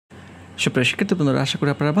সুপ্রিয় শিক্ষার্থী বন্ধুরা, আশা করি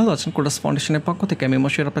আপনারা ভালো আছেন। কোডাস ফাউন্ডেশনের পক্ষ থেকে আমি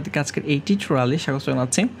মশিউর আপনাদেরকে আজকের এই টিউটোরিয়ালে স্বাগত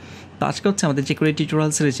জানাচ্ছি। তো আজকে হচ্ছে আমাদের jQuery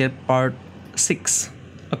টিউটোরিয়াল সিরিজের পার্ট 6।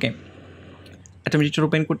 ওকে, এটা আমি টিউটোরিয়াল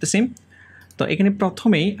ওপেন করতেছি। তো এখানে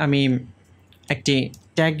প্রথমেই আমি একটি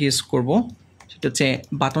ট্যাগ ইউজ করব, সেটা হচ্ছে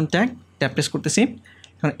বাটন ট্যাগ। ট্যাব প্রেস করতেছি,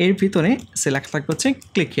 কারণ এর ভিতরে লেখা থাকবে হচ্ছে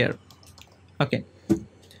ক্লিক হিয়ার। ওকে,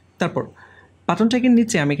 তারপর বাটন ট্যাগের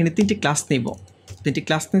নিচে আমি এখানে তিনটি ক্লাস নিব। তিনটি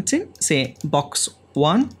ক্লাস নিচ্ছি, সে বক্স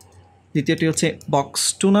 1, দ্বিতীয়টি হচ্ছে বক্স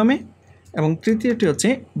 2 নামে, এবং তৃতীয়টি হচ্ছে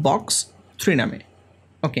বক্স 3 নামে।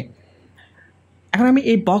 ওকে, এখন আমি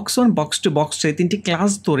এই বক্স 1, বক্স 2, বক্স 3 তিনটি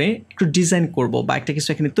ক্লাস ধরে একটু ডিজাইন করব বা একটা কিছু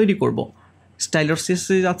এখানে তৈরি করব। স্টাইলার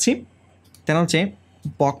সিএসএসে যাচ্ছি, দেন হচ্ছে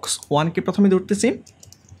বক্স 1কে প্রথমে ধরতেছি,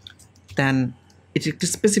 দেন এটি একটি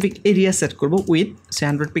স্পেসিফিক এরিয়া সেট করব উইথ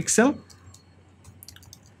 100 পিক্সেল,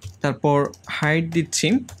 তারপর হাইট দিচ্ছি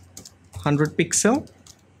 100 পিক্সেল,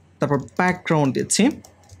 তারপর ব্যাকগ্রাউন্ড দিচ্ছি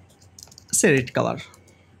রেড কালার।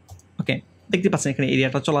 ওকে, দেখতে পাচ্ছেন এখানে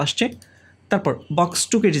এরিয়াটা চলে আসছে। তারপর বক্স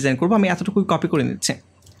 2কে ডিজাইন করবো। আমি এতটুকুই কপি করে নিচ্ছি।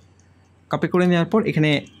 কপি করে নেওয়ার পর এখানে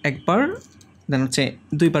একবার, দেন হচ্ছে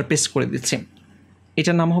দুইবার পেস্ট করে দিচ্ছি।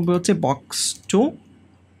 এটার নাম হবে হচ্ছে বক্স 2,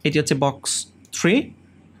 এটি হচ্ছে বক্স 3।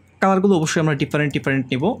 কালারগুলো অবশ্যই আমরা ডিফারেন্ট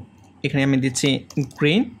নেব। এখানে আমি দিচ্ছি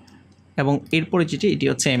গ্রিন, এবং এরপরে যেটি এটি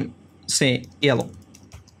হচ্ছে ইয়েলো।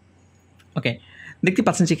 ওকে, দেখতে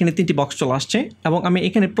পাচ্ছেন যে এখানে তিনটি বক্স চলে আসছে, এবং আমি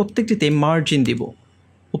এখানে প্রত্যেকটিতে মার্জিন দিব,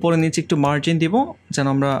 উপরে নিচে একটু মার্জিন দিব, যেন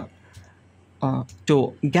আমরা একটু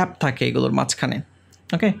গ্যাপ থাকে এগুলোর মাঝখানে।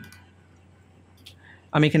 ওকে,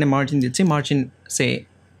 আমি এখানে মার্জিন দিচ্ছি, মার্জিন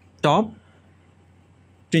টপ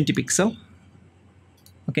 20 পিক্সেল।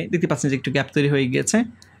 ওকে, দেখতে পাচ্ছেন যে একটু গ্যাপ তৈরি হয়ে গিয়েছে।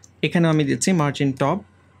 এখানেও আমি দিচ্ছি মার্জিন টপ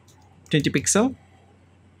 20 পিক্সেল,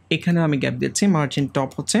 এখানেও আমি গ্যাপ দিচ্ছি, মার্জিন টপ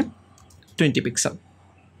হচ্ছে 20 পিক্সেল।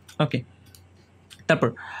 ওকে, তারপর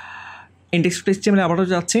index.html আবারও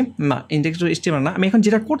যাচ্ছি, না index.html না, আমি এখন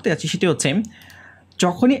যেটা করতে যাচ্ছি সেটি হচ্ছে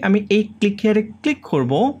যখনই আমি এই ক্লিক হিয়ারে ক্লিক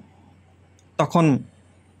করব তখন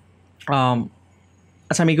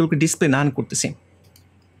আচ্ছা, আমি এগুলোকে ডিসপ্লে নান করতেছি।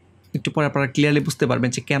 একটু পরে আপনারা ক্লিয়ারলি বুঝতে পারবেন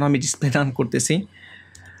যে কেন আমি ডিসপ্লে নান করতেছি।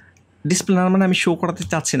 ডিসপ্লে নান মানে আমি শো করাতে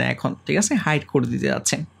চাচ্ছি না এখন, ঠিক আছে, হাইড করে দিতে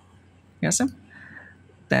যাচ্ছে, ঠিক আছে।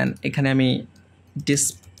 দেন এখানে আমি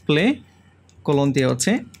ডিসপ্লে কোলন দিয়ে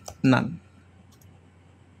হচ্ছে নান।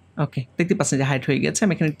 ওকে, দেখতে পাচ্ছেন যে হাইট হয়ে গেছে।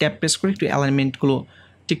 আমি এখানে ট্যাব প্রেস করে একটু অ্যালাইনমেন্টগুলো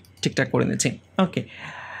ঠিকঠাক করে নিচ্ছি। ওকে,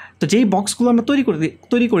 তো যেই বক্সগুলো আমরা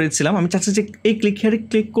তৈরি করেছিলাম, আমি চাচ্ছি যে এই ক্লিক হিয়ারে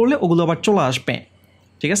ক্লিক করলে ওগুলো আবার চলে আসবে,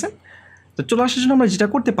 ঠিক আছে। তো চলে আসার জন্য আমরা যেটা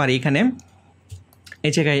করতে পারি, এখানে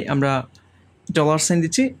এই জায়গায় আমরা $সাইন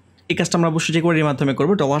দিচ্ছি। এই কাজটা আমরা অবশ্যই jQueryর মাধ্যমে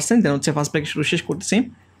করবো। $সাইন, দেন হচ্ছে ফার্স্ট ব্র্যাকেট শুরু শেষ করতেছি,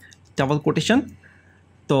 ডাবল কোটেশন।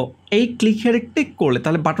 তো এই ক্লিক হিয়ারে ক্লিক করলে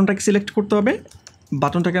তাহলে বাটনটাকে সিলেক্ট করতে হবে।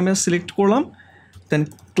 বাটনটাকে আমি সিলেক্ট করলাম, দেন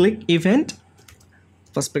ক্লিক ইভেন্ট,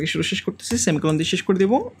 ফার্স্ট ব্র্যাকেট শুরু শেষ করতেছি, সেমিকোলন দিয়ে শেষ করে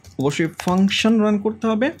দেবো। অবশ্যই ফাংশন রান করতে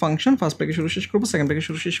হবে। ফাংশন ফার্স্ট ব্র্যাকেট শুরু শেষ করবো, সেকেন্ড ব্র্যাকেট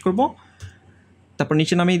শুরু শেষ করবো, তারপর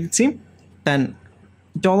নিচে নামিয়ে দিচ্ছি, দেন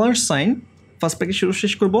 $সাইন, ফার্স্ট ব্র্যাকেট শুরু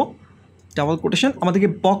শেষ করবো, ডাবল কোটেশন। আমাদেরকে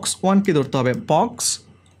বক্স 1কে ধরতে হবে, বক্স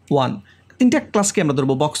 1। তিনটা ক্লাসকে আমরা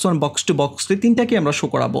ধরবো, বক্স 1, বক্স 2, বক্স 3, তিনটাকে আমরা শো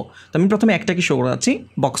করাবো। তো আমি প্রথমে একটাকে শো করাচ্ছি,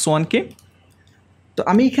 বক্স 1কে। তো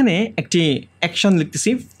আমি এখানে একটি অ্যাকশন লিখতেছি,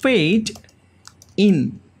 ফেড ইন,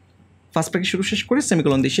 ফার্স্ট ব্র্যাকেট শুরু শেষ করে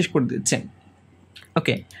সেমিকোলন দিয়ে শেষ করে দিচ্ছে।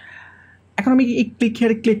 ওকে, এখন আমি এই ক্লিক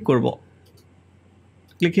হিয়ারে ক্লিক করব।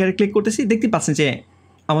 ক্লিক হিয়ারে ক্লিক করতেছি, দেখতে পাচ্ছেন যে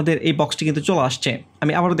আমাদের এই বক্সটি কিন্তু চলে আসছে।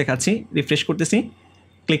 আমি আবারও দেখাচ্ছি, রিফ্রেশ করতেছি,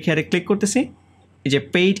 ক্লিক হিয়ারে ক্লিক করতেছি, এই যে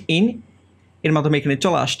পেইড ইন এর মাধ্যমে এখানে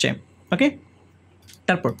চলে আসছে। ওকে,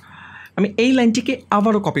 তারপর আমি এই লাইনটিকে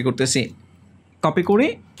আবারও কপি করতেছি, কপি করে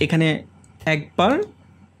এখানে একবার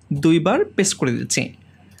দুইবার পেস্ট করে দিচ্ছি।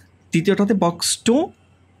 দ্বিতীয়টাতে বক্স 2,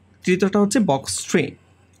 তৃতীয়টা হচ্ছে বক্স 3।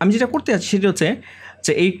 আমি যেটা করতে যাচ্ছি সেটা হচ্ছে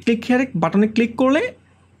যে এই ক্লিক হিয়ারে বাটনে ক্লিক করলে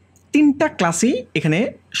তিনটা ক্লাসই এখানে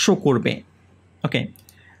শো করবে। ওকে,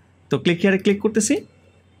 তো ক্লিক হিয়ারে ক্লিক করতেছি,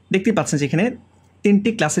 দেখতে পাচ্ছেন যে এখানে তিনটি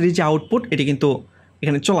ক্লাসেরই যে আউটপুট এটি কিন্তু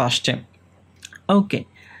এখানে চলে আসছে। ওকে,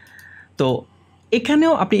 তো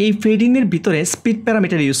এখানেও আপনি এই ফেডিংয়ের ভিতরে স্পিড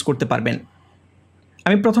প্যারামিটার ইউজ করতে পারবেন।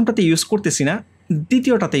 আমি প্রথমটাতে ইউজ করতেছি না,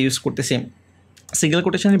 দ্বিতীয়টাতে ইউজ করতেছি, সিঙ্গেল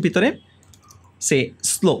কোটেশনের ভিতরে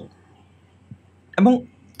স্লো, এবং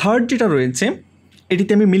থার্ড যেটা রয়েছে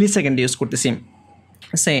এটিতে আমি মিলি সেকেন্ড ইউজ করতেছি,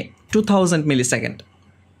 2000 মিলি সেকেন্ড,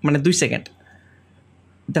 মানে 2 সেকেন্ড।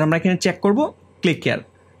 দেন আমরা এখানে চেক করব ক্লিক হিয়ার,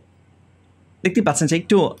 দেখতে পাচ্ছেন যে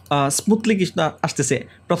একটু স্মুথলি কিছু আসতেছে।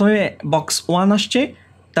 প্রথমে বক্স 1 আসছে,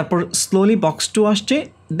 তারপর স্লোলি বক্স 2 আসছে,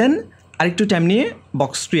 দেন আরেকটু টাইম নিয়ে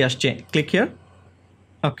বক্স 3 আসছে। Click here.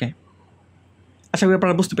 ওকে, আশা করি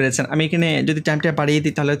আপনারা বুঝতে পেরেছেন। আমি এখানে যদি টাইমটা বাড়িয়ে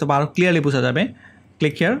দিই তাহলে তো আরও ক্লিয়ারলি বোঝা যাবে।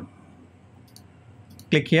 ক্লিক হিয়ার,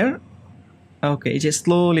 ক্লিক হিয়ার, ওকে, এই যে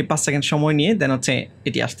স্লোলি 5 সেকেন্ড সময় নিয়ে দেন হচ্ছে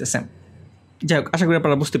এটি আসতেছে। যাই হোক, আশা করি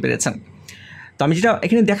আপনারা বুঝতে পেরেছেন। তো আমি যেটা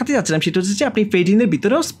এখানে দেখাতে যাচ্ছিলাম সেটা হচ্ছে যে আপনি ফেড ইনের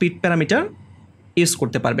ভিতরেও স্পিড প্যারামিটার ইউজ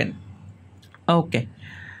করতে পারবেন। ওকে,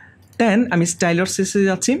 দেন আমি স্টাইলার সিএসএসে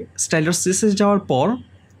যাচ্ছি। স্টাইলার সিএসএসে যাওয়ার পর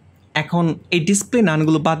এখন এই ডিসপ্লে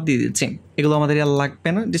নানগুলো বাদ দিয়ে দিচ্ছি, এগুলো আমাদের আর লাগবে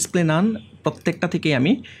না। ডিসপ্লে নান প্রত্যেকটা থেকে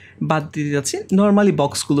আমি বাদ দিয়ে যাচ্ছি, নর্মালি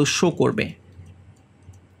বক্সগুলো শো করবে।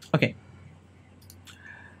 ওকে,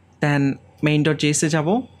 দেন main.js-এ যাব।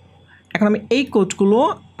 এখন আমি এই কোডগুলো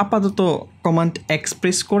আপাতত কমান্ড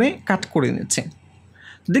এক্সপ্রেস করে কাট করে নিচ্ছি।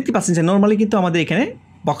 দেখতে পাচ্ছেন যে নর্মালি কিন্তু আমাদের এখানে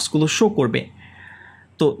বক্সগুলো শো করবে।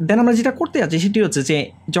 তো দেন আমরা যেটা করতে যাচ্ছি সেটি হচ্ছে যে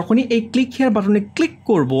যখনই এই ক্লিক হেয়ার বাটনে ক্লিক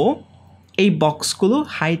করব এই বক্সগুলো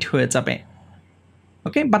হাইড হয়ে যাবে।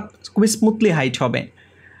 ওকে, বাট খুবই স্মুথলি হাইড হবে।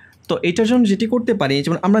 তো এটার জন্য যেটি করতে পারি,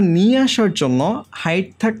 যেমন আমরা নিয়ে আসার জন্য হাইড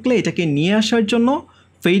থাকলে এটাকে নিয়ে আসার জন্য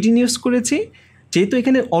ফেড ইন ইউজ করেছি, যেহেতু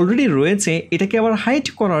এখানে অলরেডি রয়েছে এটাকে আবার হাইড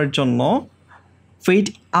করার জন্য ফেড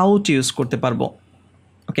আউট ইউজ করতে পারবো।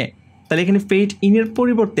 ওকে, তাহলে এখানে ফেড ইনের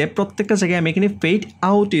পরিবর্তে প্রত্যেকটা জায়গায় আমি এখানে ফেড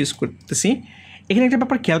আউট ইউজ করতেছি। এখানে একটা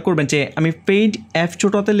ব্যাপার খেয়াল করবেন যে আমি ফেড এফ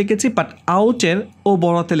ছোট হাতে লিখেছি, বাট আউটের ও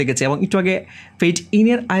বড় হাতে লিখেছি, এবং একটু আগে ফেড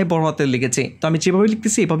ইনের আই বড় হাতে লিখেছি। তো আমি যেভাবে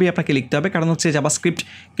লিখতেছি এভাবেই আপনাকে লিখতে হবে, কারণ হচ্ছে জাভাস্ক্রিপ্ট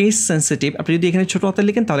কেস সেন্সিটিভ। আপনি যদি এখানে ছোটো হাতে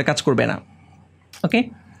লিখেন তাহলে কাজ করবে না। ওকে,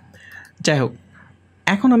 যাই হোক,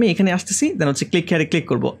 এখন আমি এখানে আসতেছি, দেন হচ্ছে ক্লিক হেয়ারে ক্লিক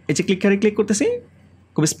করবো। এই যে ক্লিক হেয়ারে ক্লিক করতেছি,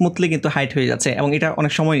 খুব স্মুথলি কিন্তু হাইট হয়ে যাচ্ছে, এবং এটা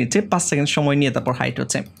অনেক সময় নিচ্ছে, 5 সেকেন্ড সময় নিয়ে তারপর হাইট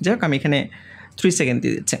হচ্ছে। যাই হোক, আমি এখানে 3 সেকেন্ড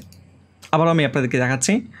দিয়ে দিচ্ছি। আবারও আমি আপনাদেরকে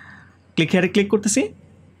দেখাচ্ছি, ক্লিক হেয়ারে ক্লিক করতেছি,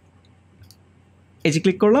 এই যে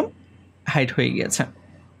ক্লিক করলাম, হাইট হয়ে গিয়েছে।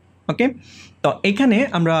 ওকে, তো এখানে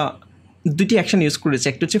আমরা দুটি অ্যাকশন ইউজ করেছি,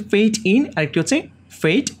 একটি হচ্ছে ফেড ইন আর একটি হচ্ছে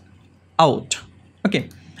ফেড আউট। ওকে,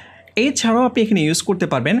 এছাড়াও আপনি এখানে ইউজ করতে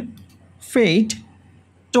পারবেন ফেড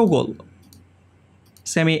টগল।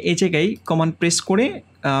 সে আমি এই জায়গায় কমান্ড প্রেস করে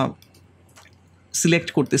সিলেক্ট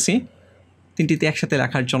করতেছি তিনটিতে একসাথে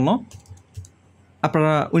রাখার জন্য।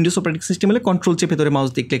 আপনারা উইন্ডোজ অপারেটিং সিস্টেম হলে কন্ট্রোল চেপে ধরে মাউস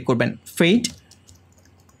দিয়ে ক্লিক করবেন। ফেড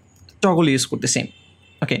টগল ইউজ করতেছি।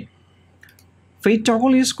 ওকে, ফেড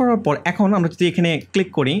টগল ইউজ করার পর এখন আমরা যদি এখানে ক্লিক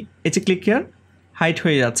করি, এই যে ক্লিক হেয়ার হাইট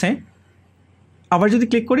হয়ে যাচ্ছে, আবার যদি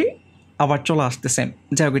ক্লিক করি আবার চলে আসতেছে।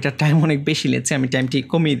 যাই হোক, এটার টাইম অনেক বেশি নিচ্ছে, আমি টাইমটি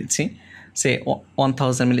কমিয়ে দিচ্ছি, সে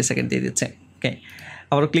 1000 মিলি সেকেন্ড দিয়ে দিচ্ছে। ওকে,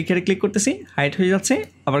 আবার ক্লিক হেয়ারে ক্লিক করতেছি, হাইট হয়ে যাচ্ছে,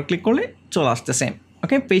 আবার ক্লিক করলে চলে আসতেছে।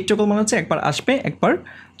 ওকে, ফেড টগল মানে হচ্ছে একবার আসবে একবার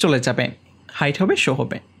চলে যাবে, হাইট হবে শো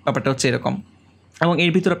হবে, ব্যাপারটা হচ্ছে এরকম। এবং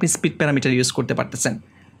এর ভিতর আপনি স্পিড প্যারামিটার ইউজ করতে পারতেছেন।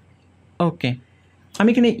 ওকে, আমি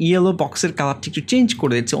এখানে ইয়েলো বক্সের কালারটি একটু চেঞ্জ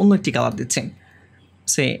করে দিচ্ছি, অন্য একটি কালার দিচ্ছি।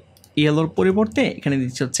 সে ইয়েলোর পরিবর্তে এখানে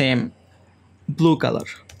দিচ্ছে হচ্ছে ব্লু কালার।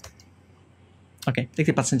 ওকে,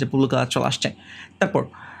 দেখতে পাচ্ছেন যে ব্লু কালার চলে আসছে। তারপর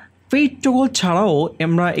ফেড টগল ছাড়াও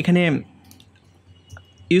আমরা এখানে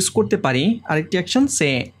ইউজ করতে পারি আরেকটি অ্যাকশন, সে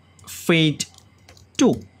ফেড টু।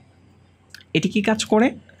 এটি কি কাজ করে?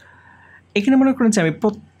 এখানে মনে করেন যে আমি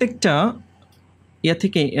প্রত্যেকটা ইয়া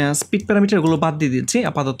থেকে স্পিড প্যারামিটারগুলো বাদ দিয়ে দিচ্ছি,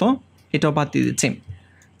 আপাতত এটাও বাদ দিয়ে দিচ্ছি।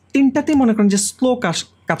 তিনটাতেই মনে করেন যে স্লো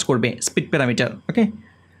কাজ করবে স্পিড প্যারামিটার। ওকে,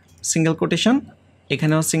 সিঙ্গেল কোটেশন,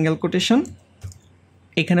 এখানেও সিঙ্গেল কোটেশন,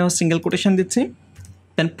 এখানেও সিঙ্গেল কোটেশন দিচ্ছি।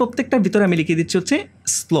 দেন প্রত্যেকটার ভিতরে আমি লিখে দিচ্ছি হচ্ছে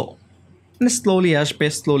স্লো, মানে স্লোলি আসবে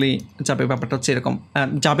স্লোলি যাবে, ব্যাপারটা হচ্ছে এরকম।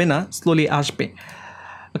 যাবে না, স্লোলি আসবে।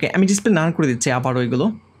 ওকে, আমি ডিসপ্লে নান করে দিচ্ছি আবার ওইগুলো,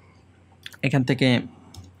 এখান থেকে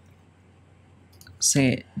সে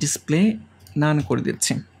ডিসপ্লে নান করে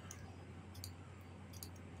দিচ্ছি।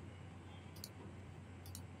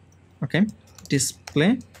 ওকে, ডিসপ্লে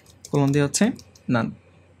কলম দিয়ে হচ্ছে নান।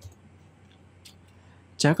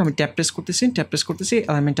 যাই হোক, আমি ট্যাপ প্রেস করতেছি,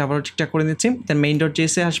 অ্যালাইনমেন্ট আবারও ঠিকঠাক করে নিচ্ছি। দেন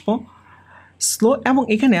main.js-এ আসবো, স্লো, এবং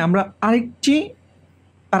এখানে আমরা আরেকটি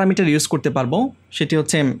প্যারামিটার ইউজ করতে পারবো, সেটি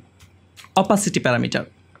হচ্ছে অপাসিটি প্যারামিটার।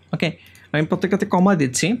 ওকে, আমি প্রত্যেকটাতে কমা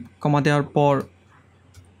দিচ্ছি, কমা দেওয়ার পর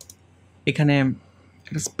এখানে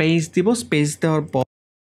একটা স্পেস দিব, স্পেস দেওয়ার পর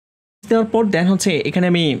দেন হচ্ছে এখানে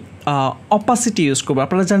আমি অপাসিটি ইউজ করবো।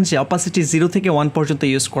 আপনারা জানেন যে অপাসিটি 0 থেকে 1 পর্যন্ত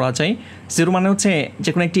ইউজ করা যায়। 0 মানে হচ্ছে যে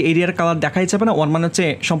কোনো একটি এরিয়ার কালার দেখাই যাবে না, 1 মানে হচ্ছে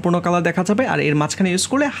সম্পূর্ণ কালার দেখা যাবে, আর এর মাঝখানে ইউজ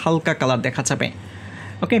করলে হালকা কালার দেখা যাবে।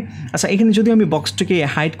 ওকে, আচ্ছা, এখানে যদিও আমি বক্সটিকে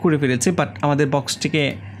হাইড করে ফেলেছি, বাট আমাদের বক্সটিকে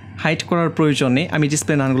হাইড করার প্রয়োজন নেই, আমি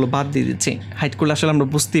ডিসপ্লে নানগুলো বাদ দিয়ে দিচ্ছি। হাইড করলে আসলে আমরা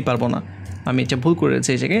বুঝতেই পারবো না, আমি এটা ভুল করেছি,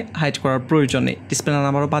 এই জায়গায় হাইড করার প্রয়োজন নেই, ডিসপ্লে নান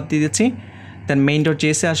আবারও বাদ দিয়ে দিচ্ছি। দেন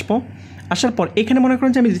main.js-এ আসবো, আসার পর এখানে মনে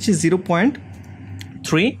করেন যে আমি দিচ্ছি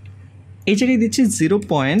 0.3, এই জায়গায় দিচ্ছি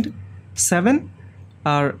 0.7,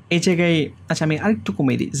 আর এই জায়গায় আচ্ছা আমি আরেকটু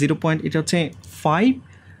কমিয়ে দিই, এটা হচ্ছে 5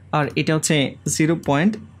 আর এটা হচ্ছে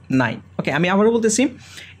 0.9। ওকে, আমি আবারও বলতেছি,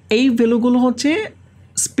 এই ভ্যালুগুলো হচ্ছে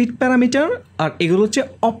স্পিড প্যারামিটার আর এগুলো হচ্ছে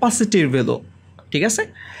অপাসিটির ভ্যালু। ঠিক আছে,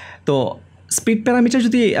 তো স্পিড প্যারামিটার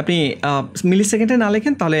যদি আপনি মিলি সেকেন্ডে না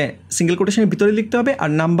লেখেন তাহলে সিঙ্গেল কোটেশনের ভিতরে লিখতে হবে, আর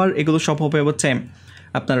নাম্বার এগুলো সব হবে হচ্ছে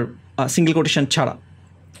আপনার সিঙ্গেল কোটেশন ছাড়া।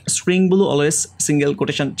 স্ট্রিংগুলো অলওয়েজ সিঙ্গেল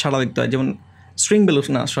কোটেশন ছাড়া লিখতে হয়, যেমন স্ট্রিং ভ্যালু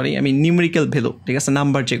না, সরি আমি নিউমেরিক্যাল ভ্যালু, ঠিক আছে,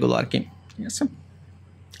 নাম্বার যেগুলো আর কি, ঠিক আছে,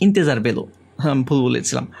 ইন্টেজার ভ্যালু, হ্যাঁ ভুল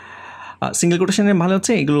বলেছিলাম। সিঙ্গেল কোটেশনের ভালো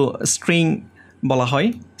হচ্ছে এগুলো স্ট্রিং বলা হয়,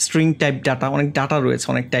 স্ট্রিং টাইপ ডাটা, অনেক ডাটা রয়েছে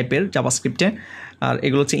অনেক টাইপের জাভাস্ক্রিপ্টে, আর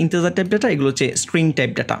এগুলো হচ্ছে ইন্টেজার টাইপ ডাটা, এগুলো হচ্ছে স্ট্রিং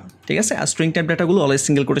টাইপ ডাটা, ঠিক আছে। আর স্ট্রিং টাইপ ডাটাগুলো অলওয়েজ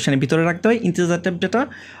সিঙ্গেল কোটেশনের ভিতরে রাখতে হয়। Integer type data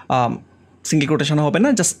single quotation হবে না,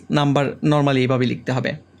 জাস্ট নাম্বার নর্মালি এইভাবে লিখতে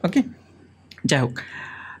হবে। ওকে, যাই হোক,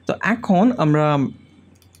 তো এখন আমরা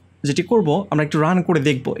যেটি করব, আমরা একটু রান করে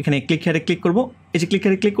দেখব। এখানে ক্লিক হেয়ারে ক্লিক করব, এই যে ক্লিক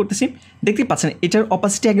হেয়ারে ক্লিক করতেছি, দেখতেই পাচ্ছেন এটার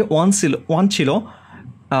অপাসিটি আগে 1 ছিল,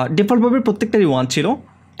 ডিফল্টভাবে প্রত্যেকটারই 1 ছিল,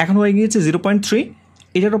 এখন হয়ে গিয়েছে 0.3,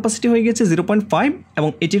 এটার অপাসিটি হয়ে গিয়েছে 0.5 এবং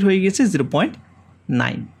এটির হয়ে গিয়েছে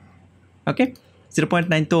 0.9। ওকে,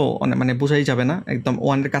 0.9 তো মানে বোঝাই যাবে না, একদম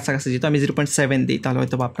 1-এর কাছাকাছি, যেহেতু আমি 0.7 দিই তাহলে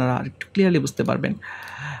হয়তো আপনারা আর একটু ক্লিয়ারলি বুঝতে পারবেন।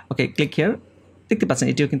 ওকে, ক্লিক হেয়ার, দেখতে পাচ্ছেন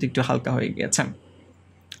এটিও কিন্তু একটু হালকা হয়ে গিয়েছে।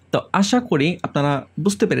 তো আশা করি আপনারা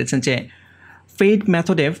বুঝতে পেরেছেন যে ফেড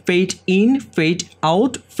মেথডে fade in, fade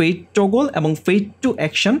out, fade toggle এবং ফেড টু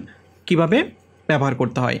অ্যাকশন কীভাবে ব্যবহার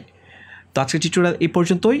করতে হয়। তো আজকের টিউটোরিয়াল এই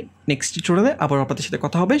পর্যন্তই, নেক্সট টিউটোরিয়ালে আবার আপনাদের সাথে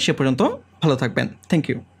কথা হবে, সে পর্যন্ত ভালো থাকবেন, থ্যাংক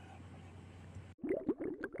ইউ।